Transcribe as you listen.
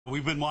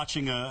We've been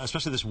watching,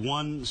 especially this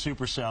one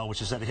supercell, which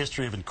has had a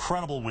history of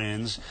incredible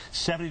winds,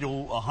 70 to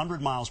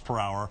 100 miles per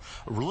hour,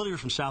 literally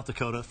from South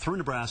Dakota through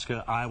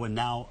Nebraska, Iowa,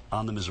 now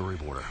on the Missouri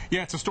border.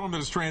 Yeah, it's a storm that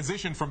has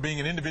transitioned from being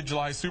an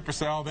individualized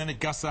supercell, then it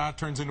gusts out,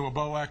 turns into a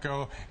bow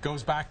echo,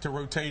 goes back to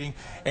rotating,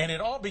 and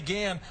it all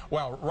began,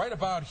 well, right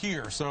about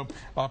here. So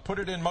put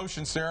it in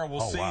motion, Sarah.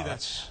 We'll see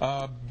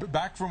that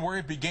back from where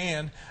it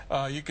began,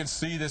 you can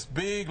see this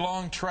big,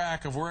 long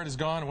track of where it has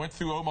gone. It went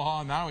through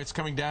Omaha. Now it's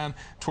coming down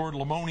toward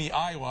Lamoni,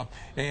 Iowa.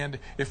 And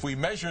if we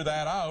measure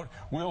that out,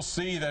 we'll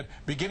see that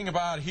beginning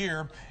about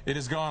here, it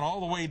has gone all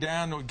the way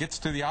down. It gets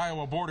to the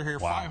Iowa border here,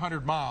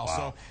 500 miles.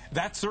 So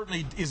that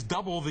certainly is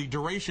double the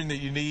duration that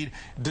you need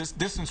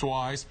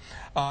distance-wise.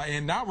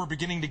 And now we're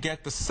beginning to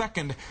get the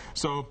second.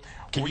 So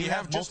when you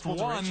have just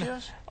one,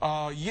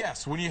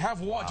 yes, when you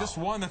have just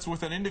one that's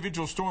with an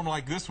individual storm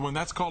like this one,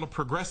 that's called a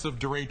progressive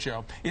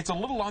derecho. It's a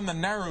little on the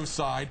narrow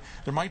side.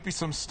 There might be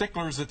some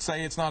sticklers that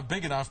say it's not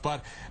big enough,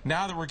 but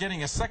now that we're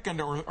getting a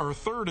second or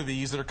third of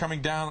these that are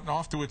coming down and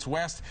off to its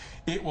west,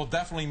 it will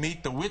definitely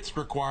meet the width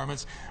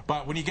requirements.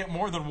 But when you get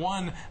more than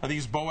one of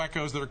these bow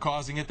echoes that are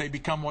causing it, they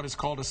become what is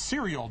called a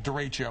serial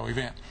derecho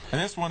event.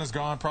 And this one has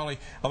gone probably,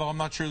 although I'm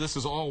not sure this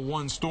is all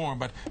one storm,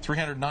 but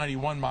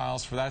 391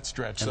 miles for that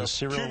stretch. And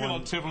so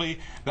cumulatively,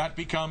 that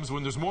becomes,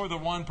 when there's more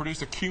than one,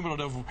 produce a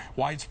cumulative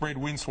widespread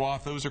wind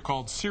swath. Those are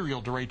called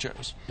serial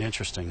derechos.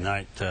 Interesting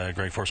night,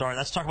 Greg Forbes. All right,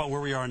 let's talk about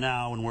where we are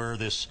now and where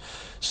this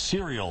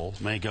serial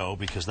may go,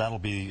 because that'll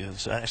be,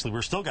 actually,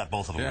 we're still got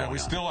both of them going we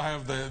on. Still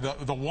have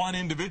the one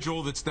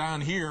individual that's down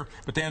here,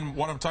 but then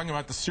what I'm talking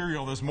about, the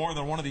serial, there's more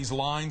than one of these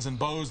lines and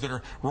bows that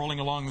are rolling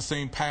along the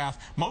same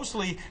path,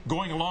 mostly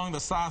going along the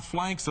south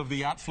flanks of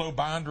the outflow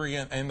boundary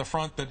and the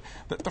front that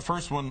the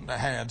first one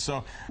had.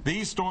 So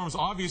these storms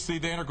obviously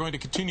then are going to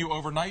continue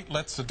overnight.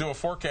 Let's do a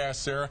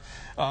forecast, Sarah.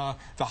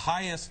 The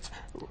highest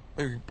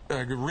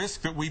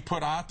risk that we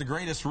put out, the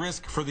greatest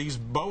risk for these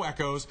bow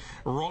echoes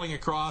rolling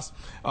across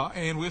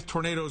and with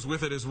tornadoes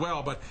with it as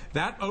well. But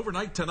that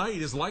overnight tonight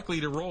is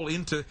likely to roll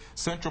into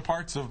central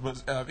parts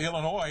of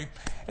Illinois,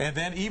 and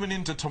then even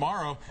into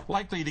tomorrow,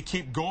 likely to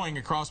keep going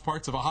across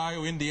parts of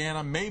Ohio,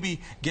 Indiana,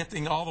 maybe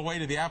getting all the way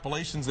to the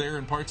Appalachians there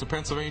in parts of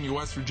Pennsylvania,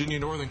 West Virginia,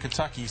 northern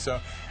Kentucky. So,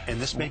 and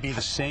this may be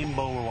the same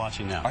bow we're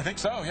watching now. I think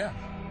so, yeah.